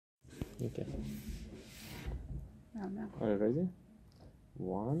Okay. No, no. Are you ready?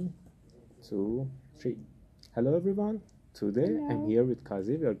 1, 2, 3. Hello everyone. Today I'm Hello. here with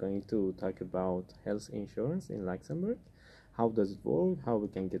Kazi. We are going to talk about health insurance in Luxembourg. How does it work? How we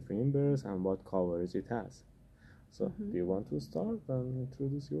can get reimbursed and what coverage it has. So, do you want to start and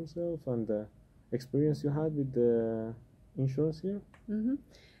introduce yourself and the experience you had with the insurance here?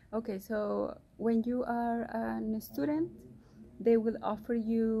 Okay, so when you are a student, they will offer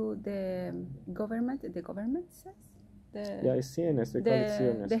you the government says Yeah, it's CNS. They call it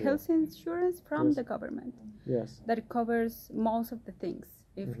CNS. the here. health insurance from Yes. the government Yes. that covers most of the things.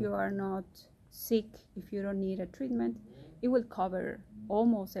 If you are not sick, if you don't need a treatment, it will cover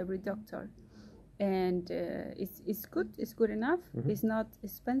almost every doctor. And it's good enough. It's not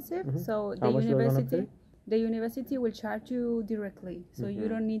expensive. So How much you are gonna pay? the university will charge you directly, so you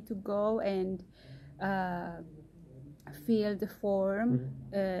don't need to go and fill the form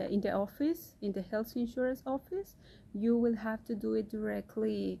in the office, in the health insurance office. You will have to do it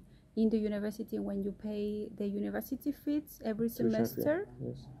directly in the university when you pay the university fees every semester.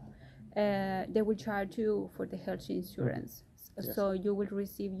 Yes. They will charge you for the health insurance. Yes. So you will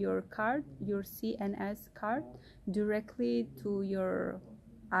receive your card, your CNS card, directly to your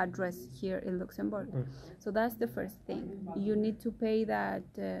address here in Luxembourg. So that's the first thing. You need to pay that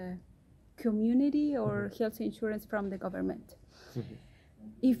community or health insurance from the government.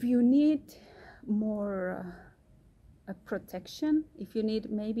 If you need more protection, if you need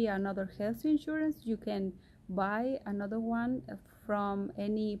maybe another health insurance, you can buy another one from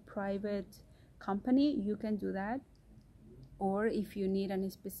any private company. You can do that. Or if you need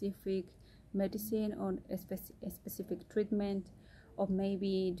a specific medicine or a specific treatment, or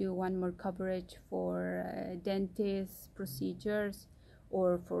maybe do one more coverage for dentist procedures,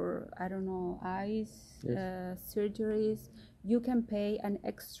 or for, I don't know, eyes surgeries, you can pay an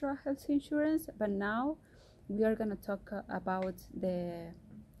extra health insurance. But now we are going to talk about the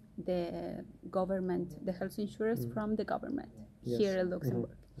government, the health insurance from the government here in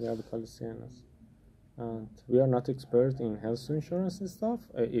Luxembourg. Yeah, we call it CNS. And we are not expert in health insurance and stuff.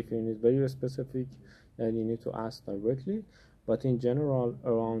 If you need very specific, then you need to ask directly. But in general,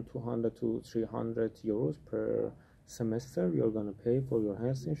 around 200 to 300 euros per semester you're going to pay for your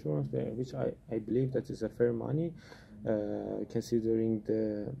health insurance, which I believe that is a fair money, considering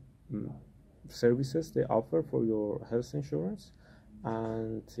the services they offer for your health insurance.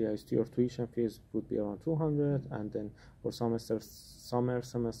 And yes, your tuition fees would be around 200, and then for summer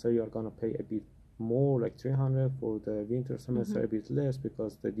semester you're going to pay a bit more, like 300. For the winter semester a bit less,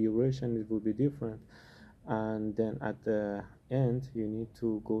 because the duration it will be different. And then at the end you need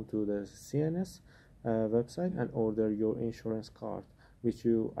to go to the CNS website and order your insurance card, which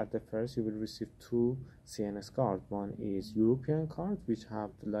you at the first you will receive 2 CNS cards. One is European card, which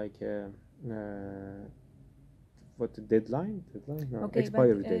have like a what the deadline? No, okay,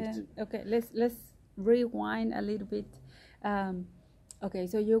 expiry date. Okay, let's rewind a little bit. Okay,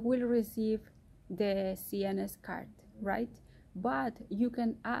 so you will receive the CNS card, right? But you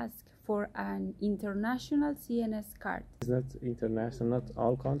can ask for an international CNS card. It's not international, not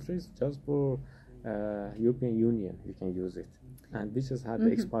all countries, just for European Union you can use it, and this has had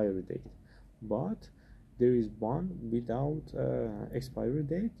the expiry date. But there is one without expiry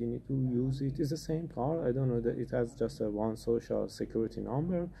date. You need to use it. It's the same card. I don't know that it has just one social security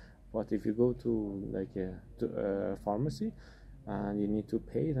number. But if you go to like a pharmacy and you need to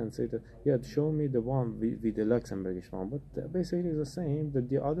pay it and say that, yeah, show me the one with the Luxembourgish one, but basically it's the same. But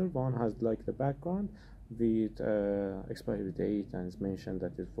the other one has like the background with expiry date, and it's mentioned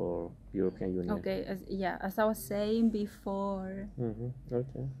that it's for European Union. Okay, as I was saying before.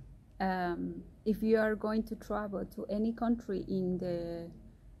 Okay. If you are going to travel to any country in the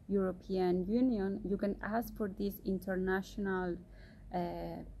European Union, you can ask for this international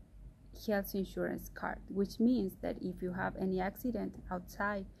health insurance card, which means that if you have any accident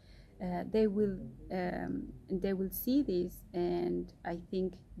outside, they will see this, and I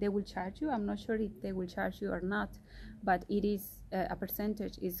think they will charge you. I'm not sure if they will charge you or not, but it is a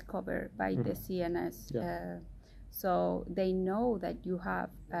percentage is covered by the CNS. So they know that you have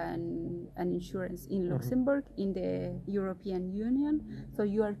an insurance in Luxembourg, in the European Union, so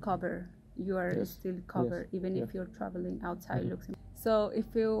you are covered. You are still covered, even if you're traveling outside Luxembourg. So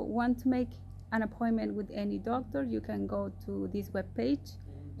if you want to make an appointment with any doctor, you can go to this webpage.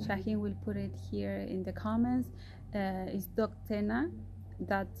 Shaheen will put it here in the comments. It's doctena.lu.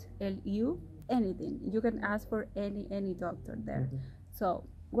 Anything. You can ask for any doctor there. So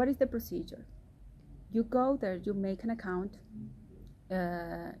what is the procedure? You go there, you make an account,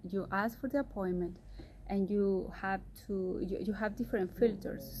 you ask for the appointment, and you have different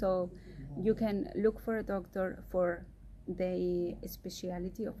filters. So you can look for a doctor for the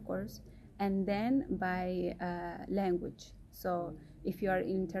specialty, of course, and then by language. So if you are an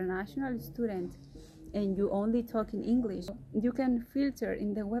international student and you only talk in English, you can filter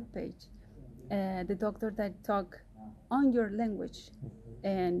in the web page the doctor that talk on your language.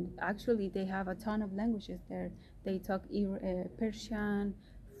 And actually they have a ton of languages there. They talk Persian,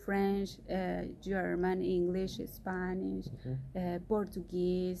 French, German, English, Spanish,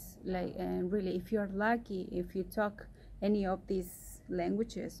 Portuguese. Like, and really, if you're lucky, if you talk any of these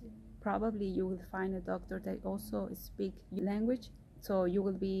languages, probably you will find a doctor that also speak your language. So you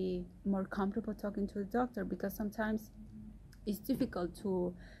will be more comfortable talking to the doctor, because sometimes it's difficult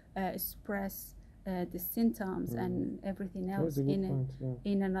to express the symptoms and everything else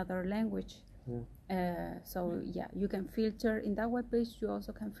in another language. So yeah, you can filter in that webpage. You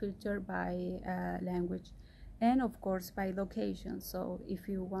also can filter by language, and of course by location. So if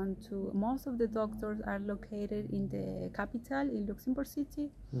you want to, most of the doctors are located in the capital, in Luxembourg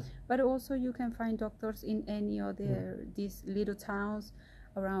City, but also you can find doctors in any of these little towns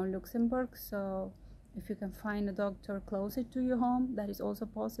around Luxembourg. So if you can find a doctor closer to your home, that is also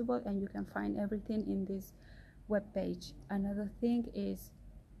possible, and you can find everything in this web page. Another thing is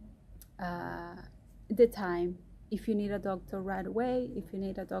the time. If you need a doctor right away, if you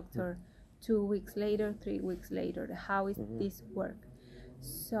need a doctor 2 weeks later, 3 weeks later, how is this work?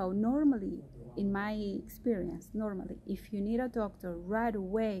 So normally, in my experience, if you need a doctor right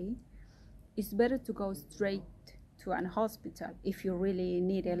away, it's better to go straight to an hospital. If you really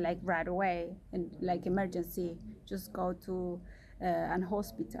need it like right away and like emergency, just go to an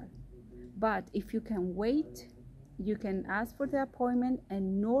hospital. But if you can wait, you can ask for the appointment,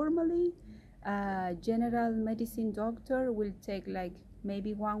 and normally general medicine doctor will take like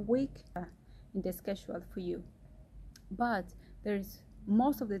maybe 1 week in the schedule for you. But there's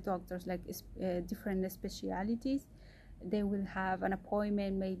most of the doctors, like different specialities, they will have an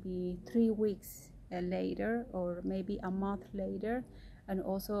appointment maybe 3 weeks later, or maybe a month later. And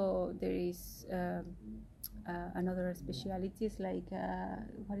also there is another specialities, like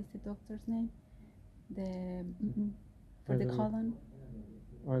what is the doctor's name, for the colon?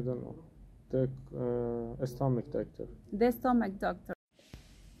 I don't know. The stomach doctor. The stomach doctor.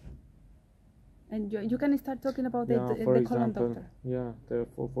 And you can start talking about the example, colon doctor. Yeah,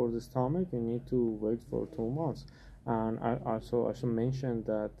 for the stomach, you need to wait for 2 months. And I should mention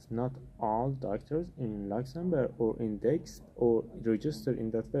that not all doctors in Luxembourg or indexed or registered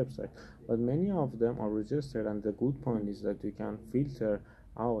in that website, but many of them are registered. And the good point is that you can filter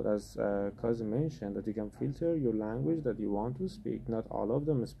out, as Kazi mentioned, that you can filter your language that you want to speak. Not all of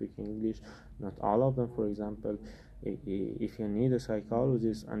them speak English. Not all of them, for example, if you need a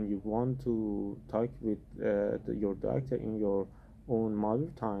psychologist and you want to talk with your doctor in your own mother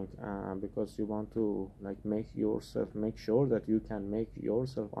tongue, because you want to make sure that you can make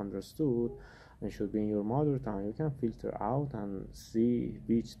yourself understood and should be in your mother tongue, you can filter out and see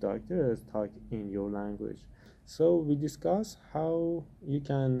which doctors talk in your language. So we discuss how you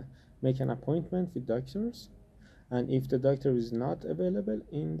can make an appointment with doctors, and if the doctor is not available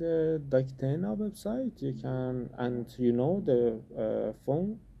in the Doctena website, you can, and you know the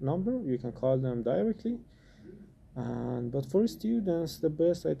phone number, you can call them directly. But for students, the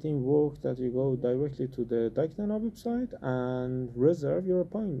best, I think, works that you go directly to the Doctena website and reserve your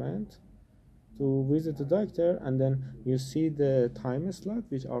appointment to visit the doctor, and then you see the time slot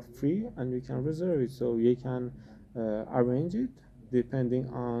which are free, and you can reserve it, so you can arrange it depending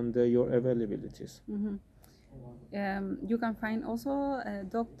on your availabilities. You can find also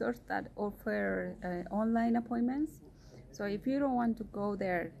doctors that offer online appointments. So if you don't want to go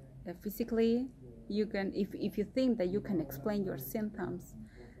there physically, you can, if you think that you can explain your symptoms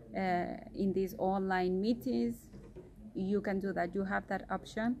in these online meetings, you can do that. You have that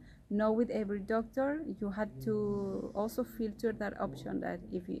option. Not with every doctor. You have to also filter that option, that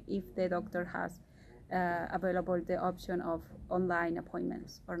if the doctor has available the option of online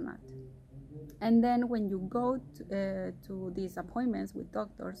appointments or not. And then when you go to these appointments with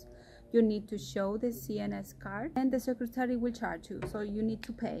doctors, you need to show the CNS card, and the secretary will charge you. So you need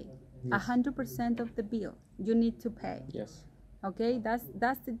to pay 100% of the bill. You need to pay. Yes. Okay, that's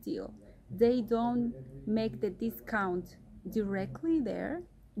the deal. They don't make the discount directly there.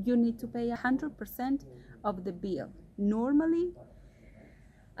 You need to pay 100% of the bill. Normally,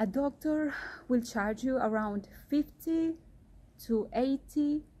 a doctor will charge you around 50 to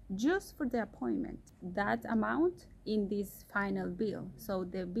 80 just for the appointment. That amount in this final bill. So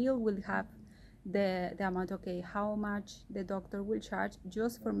the bill will have the amount, okay, how much the doctor will charge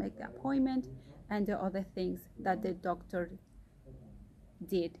just for make the appointment and the other things that the doctor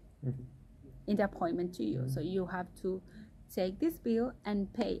did. in the appointment to you. So you have to take this bill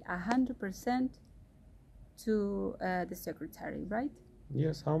and pay 100% to the secretary, right?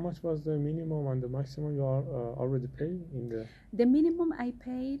 Yes. How much was the minimum and the maximum you are already paying in the? The minimum I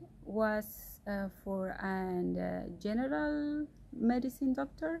paid was for a general medicine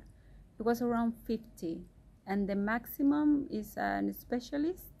doctor. It was around 50, and the maximum is a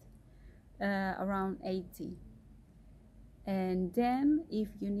specialist around 80. And then if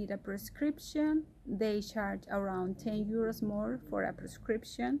you need a prescription, they charge around 10 euros more for a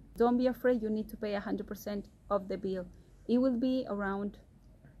prescription. Don't be afraid, you need to pay 100% of the bill. It will be around,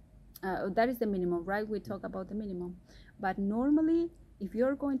 that is the minimum, right? We talk about the minimum. But normally, if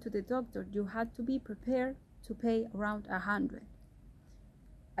you're going to the doctor, you have to be prepared to pay around 100.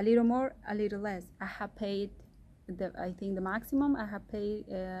 A little more, a little less. I have paid, I think the maximum, I have paid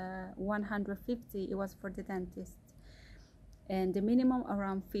 150. It was for the dentist. And the minimum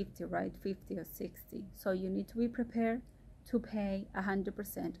around 50, right? 50 or 60. So you need to be prepared to pay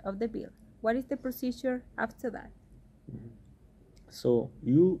 100% of the bill. What is the procedure after that? So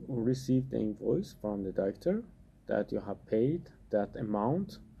you receive the invoice from the doctor that you have paid that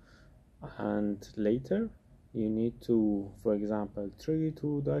amount, and later you need to, for example,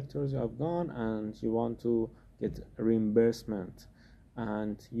 2 doctors you have gone and you want to get reimbursement,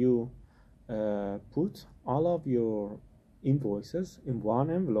 and you put all of your invoices in one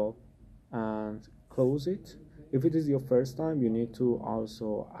envelope and close it. If it is your first time, you need to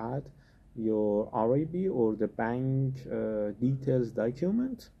also add your RAB or the bank details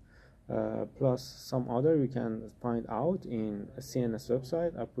document, plus some other you can find out in a CNS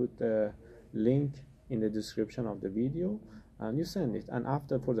website. I put the link in the description of the video, and you send it. And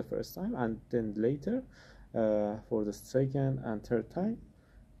after, for the first time, and then later for the second and third time,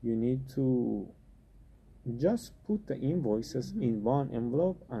 you need to just put the invoices in one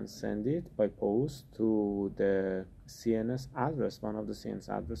envelope and send it by post to the CNS address, one of the CNS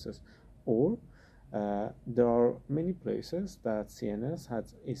addresses. Or there are many places that CNS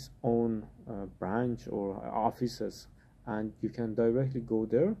has its own branch or offices, and you can directly go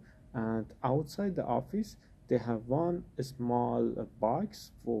there, and outside the office they have one small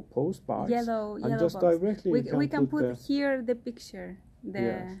box for post box, Yellow just box. Directly we can put here the picture,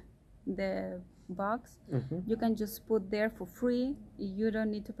 Yes. the box. You can just put there for free. You don't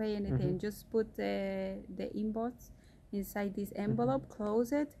need to pay anything. Just put the invoice inside this envelope,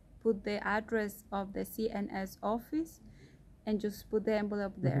 close it, put the address of the CNS office, and just put the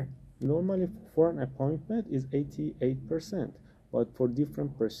envelope there. Normally for an appointment is 88%, but for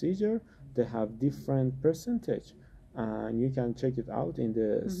different procedure they have different percentage, and you can check it out in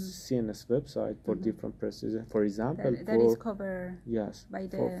the CNS website for different procedure. For example, that is covered by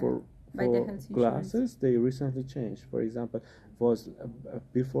the for health glasses insurance. they recently changed. For example, was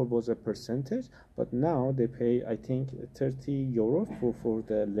before was a percentage, but now they pay, I think, 30 euro for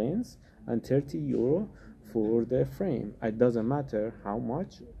the lens and 30 euro for the frame. It doesn't matter how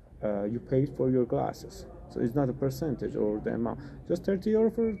much you paid for your glasses, so it's not a percentage or the amount, just 30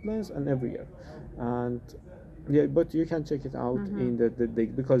 euro for lens and every year. And yeah, but you can check it out in the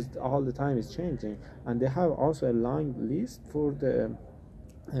because all the time is changing, and they have also a long list for the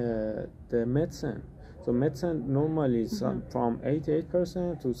medicine. So medicine normally is from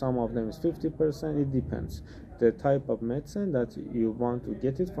 88% to some of them is 50%. It depends the type of medicine that you want to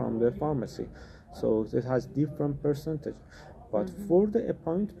get it from the pharmacy. So it has different percentage. But for the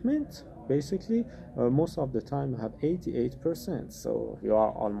appointment, basically most of the time you have 88%. So you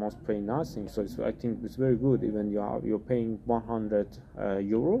are almost paying nothing. So I think it's very good. Even you're paying 100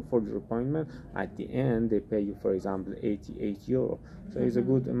 euro for your appointment. At the end, they pay you, for example, 88 euro. So it's a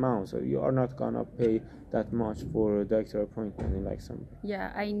good amount. So you are not gonna pay that much for a doctor appointment in Luxembourg.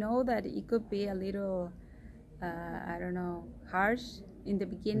 Yeah, I know that it could be a little, I don't know, harsh in the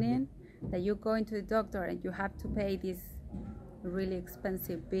beginning, that you go into the doctor and you have to pay this really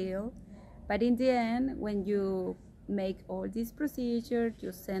expensive bill. But in the end, when you make all these procedures,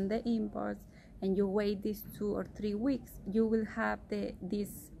 you send the invoice, and you wait these 2 or 3 weeks, you will have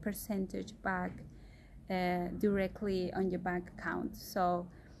this percentage back directly on your bank account. So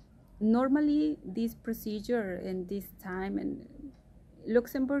normally this procedure and this time, and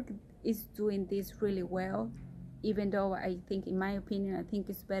Luxembourg is doing this really well, even though I think, in my opinion, I think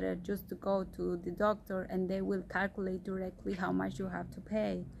it's better just to go to the doctor and they will calculate directly how much you have to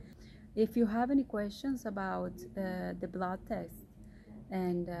pay. If you have any questions about the blood test,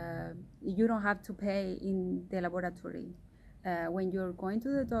 and you don't have to pay in the laboratory. When you're going to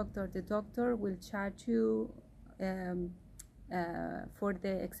the doctor will charge you for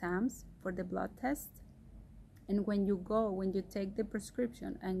the exams, for the blood test, And when you take the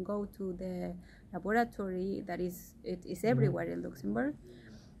prescription and go to the laboratory, it is everywhere in Luxembourg,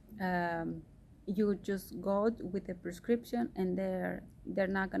 you just go with the prescription, and they're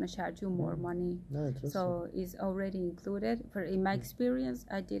not going to charge you more money. No, So it's already included. In my experience,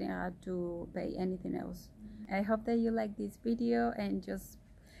 I didn't have to pay anything else. I hope that you like this video, and just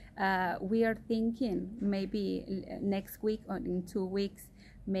we are thinking maybe next week or in 2 weeks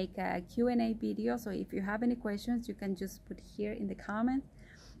make a Q&A video. So if you have any questions, you can just put here in the comments,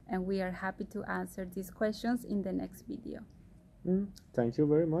 and we are happy to answer these questions in the next video. Thank you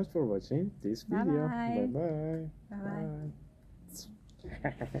very much for watching this video. Bye Bye.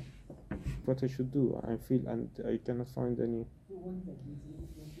 What I should do? I feel and I cannot find any.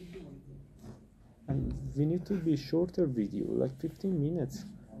 And we need to be shorter video, like 15 minutes.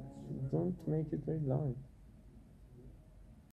 Don't make it very long.